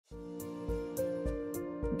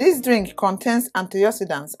This drink contains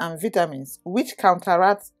antioxidants and vitamins which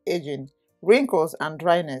counteract aging, wrinkles and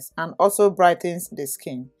dryness, and also brightens the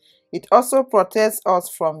skin. It also protects us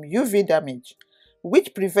from UV damage,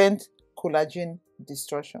 which prevents collagen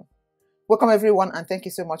destruction. Welcome everyone, and thank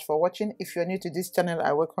you so much for watching. If you're new to this channel,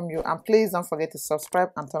 I welcome you, and please don't forget to subscribe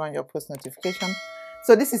and turn on your post notification.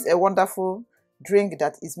 So this is a wonderful drink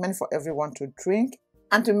that is meant for everyone to drink.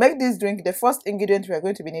 And to make this drink, the first ingredient we are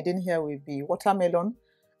going to be needing here will be watermelon.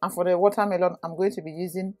 And for the watermelon, I'm going to be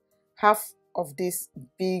using half of this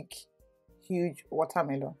big, huge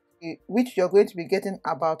watermelon, which you're going to be getting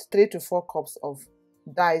about 3 to 4 cups of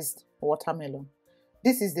diced watermelon.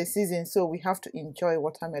 This is the season, so we have to enjoy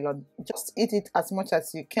watermelon. Just eat it as much as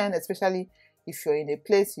you can, especially if you're in a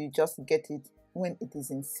place you just get it when it is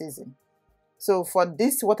in season. So for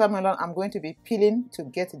this watermelon, I'm going to be peeling to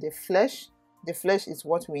get the flesh. The flesh is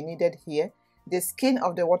what we needed here. The skin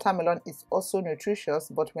of the watermelon is also nutritious,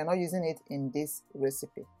 but we're not using it in this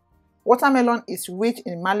recipe. Watermelon is rich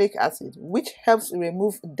in malic acid, which helps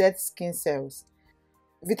remove dead skin cells.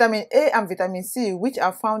 Vitamin A and vitamin C, which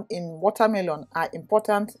are found in watermelon, are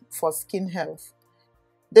important for skin health.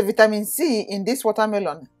 The vitamin C in this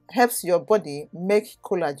watermelon helps your body make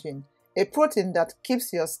collagen, a protein that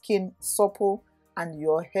keeps your skin supple and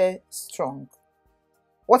your hair strong.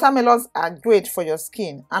 Watermelons are great for your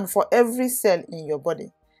skin and for every cell in your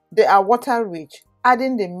body. They are water rich,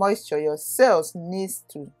 adding the moisture your cells need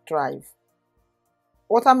to thrive.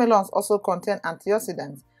 Watermelons also contain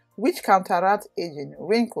antioxidants, which counteract aging,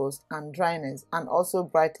 wrinkles, and dryness, and also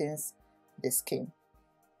brightens the skin.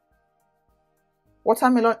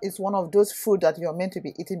 Watermelon is one of those fruits that you're meant to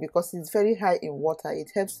be eating because it's very high in water.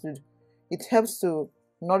 It helps to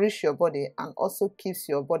nourish your body and also keeps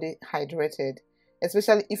your body hydrated.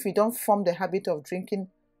 Especially if you don't form the habit of drinking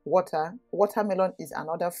water, watermelon is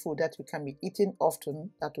another food that you can be eating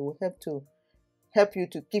often that will help you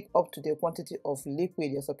to keep up to the quantity of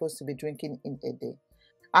liquid you're supposed to be drinking in a day.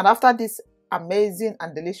 And after this amazing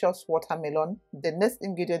and delicious watermelon, the next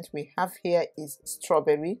ingredient we have here is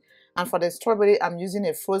strawberry. And for the strawberry, I'm using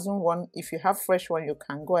a frozen one. If you have fresh one, you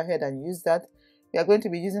can go ahead and use that. We are going to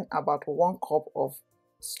be using about 1 cup of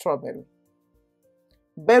strawberry.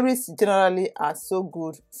 Berries generally are so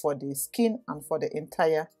good for the skin and for the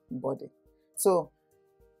entire body. So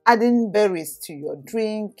adding berries to your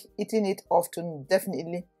drink, eating it often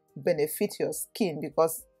definitely benefit your skin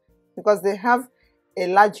because they have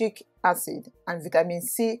ellagic acid and vitamin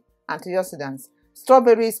C antioxidants.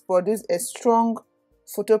 Strawberries produce a strong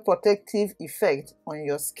photoprotective effect on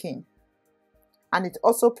your skin, and it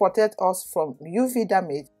also protects us from UV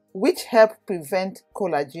damage, which help prevent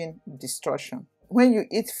collagen destruction. When you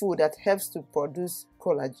eat food that helps to produce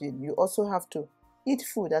collagen, you also have to eat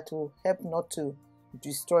food that will help not to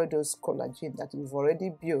destroy those collagen that you've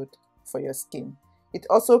already built for your skin. It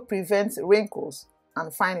also prevents wrinkles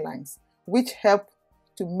and fine lines, which help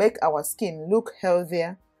to make our skin look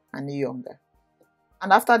healthier and younger.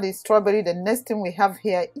 And after the strawberry, the next thing we have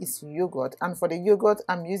here is yogurt. And for the yogurt,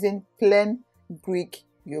 I'm using plain Greek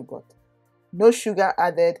yogurt. No sugar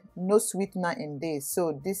added, no sweetener in this.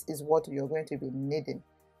 So this is what you're going to be needing.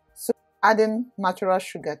 So adding natural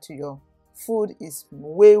sugar to your food is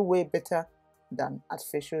way better than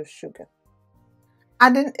artificial sugar.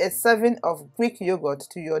 Adding a serving of Greek yogurt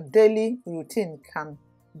to your daily routine can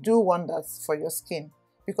do wonders for your skin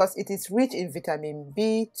because it is rich in vitamin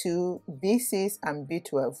B2, B6, and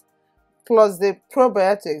B12, plus the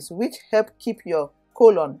probiotics which help keep your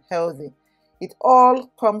colon healthy. It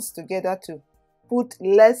all comes together to put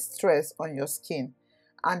less stress on your skin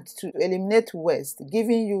and to eliminate waste,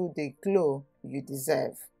 giving you the glow you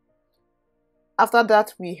deserve. After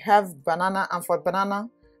that, we have banana, and for banana,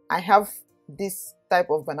 I have this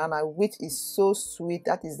type of banana which is so sweet.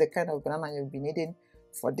 That is the kind of banana you'll be needing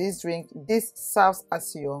for this drink. This serves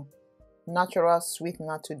as your natural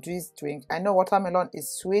sweetener to this drink. I know watermelon is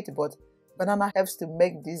sweet, but banana helps to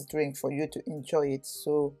make this drink for you to enjoy it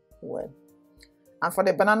so well. And for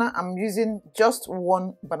the banana, I'm using just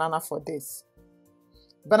 1 banana for this.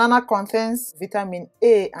 Banana contains vitamin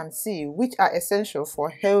A and C, which are essential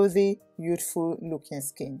for healthy, youthful looking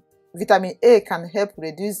skin. Vitamin A can help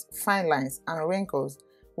reduce fine lines and wrinkles,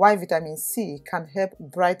 while vitamin C can help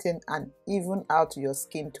brighten and even out your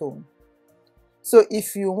skin tone. So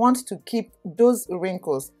if you want to keep those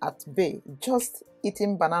wrinkles at bay, just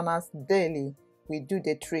eating bananas daily will do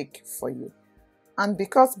the trick for you. And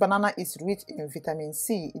because banana is rich in vitamin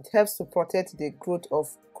C, it helps to protect the growth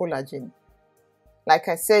of collagen. Like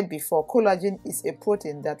I said before, collagen is a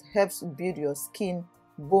protein that helps build your skin,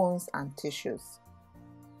 bones, and tissues.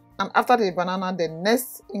 And after the banana, the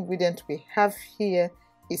next ingredient we have here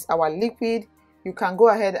is our liquid. You can go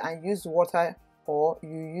ahead and use water or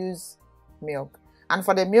you use milk. And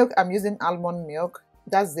for the milk, I'm using almond milk.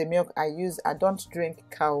 That's the milk I use. I don't drink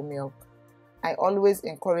cow milk. I always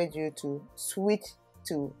encourage you to switch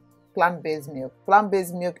to plant-based milk.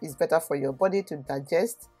 Plant-based milk is better for your body to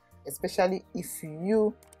digest, especially if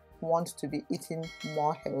you want to be eating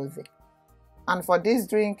more healthy. And for this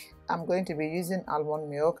drink, I'm going to be using almond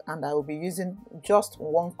milk, and I will be using just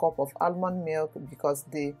 1 cup of almond milk because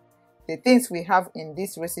the things we have in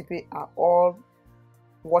this recipe are all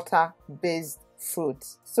water-based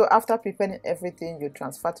fruits. So after preparing everything, you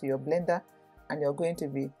transfer to your blender and you're going to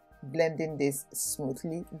be blending this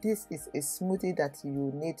smoothly. This is a smoothie that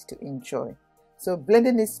you need to enjoy. So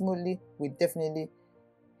blending it smoothly will definitely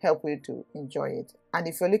help you to enjoy it. And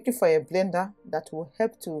if you're looking for a blender that will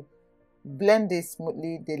help to blend this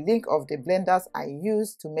smoothly, the link of the blenders I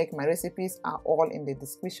use to make my recipes are all in the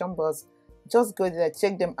description box. Just go there,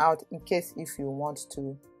 check them out in case if you want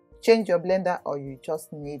to change your blender or you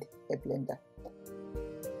just need a blender.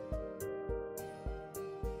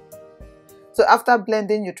 So after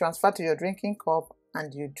blending, you transfer to your drinking cup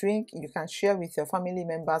and you drink. You can share with your family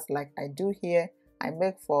members like I do here. I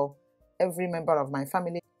make for every member of my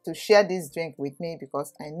family to share this drink with me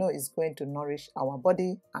because I know it's going to nourish our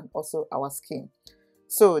body and also our skin.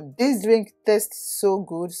 So this drink tastes so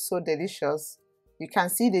good, so delicious. You can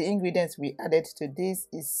see the ingredients we added to this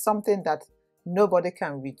is something that nobody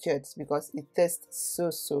can reject because it tastes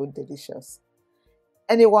so delicious.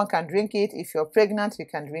 Anyone can drink it. If you're pregnant, you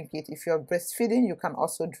can drink it. If you're breastfeeding, you can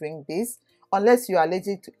also drink this. Unless you're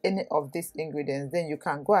allergic to any of these ingredients, then you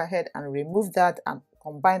can go ahead and remove that and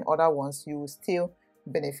combine other ones. You will still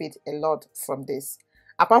benefit a lot from this.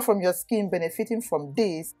 Apart from your skin benefiting from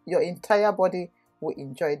this, your entire body will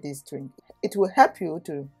enjoy this drink. It will help you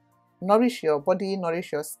to nourish your body,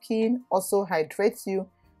 nourish your skin, also hydrates you,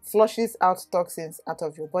 flushes out toxins out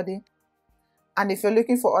of your body. And if you're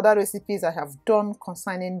looking for other recipes I have done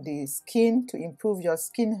concerning the skin to improve your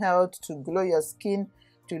skin health, to glow your skin,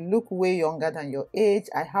 to look way younger than your age,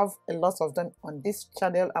 I have a lot of them on this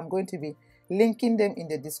channel. I'm going to be linking them in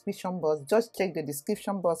the description box. Just check the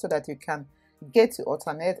description box so that you can get to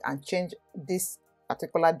alternate and change this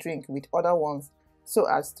particular drink with other ones so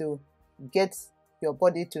as to get your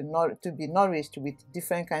body to be nourished with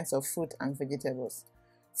different kinds of fruit and vegetables.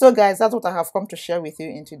 So guys, that's what I have come to share with you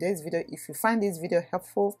in today's video. If you find this video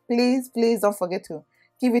helpful, please don't forget to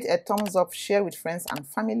give it a thumbs up, share with friends and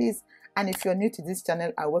families. And if you're new to this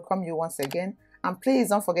channel, I welcome you once again. And please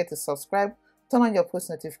don't forget to subscribe, turn on your post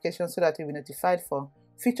notifications so that you'll be notified for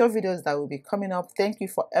future videos that will be coming up. Thank you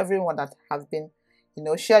for everyone that has been,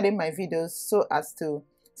 sharing my videos so as to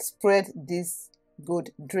spread these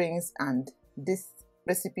good drinks and these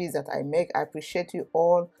recipes that I make. I appreciate you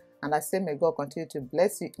all. And I say may God continue to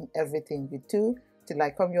bless you in everything you do. Till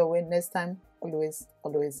I come your way next time, always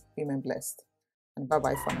remain blessed. And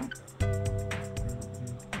bye-bye for now.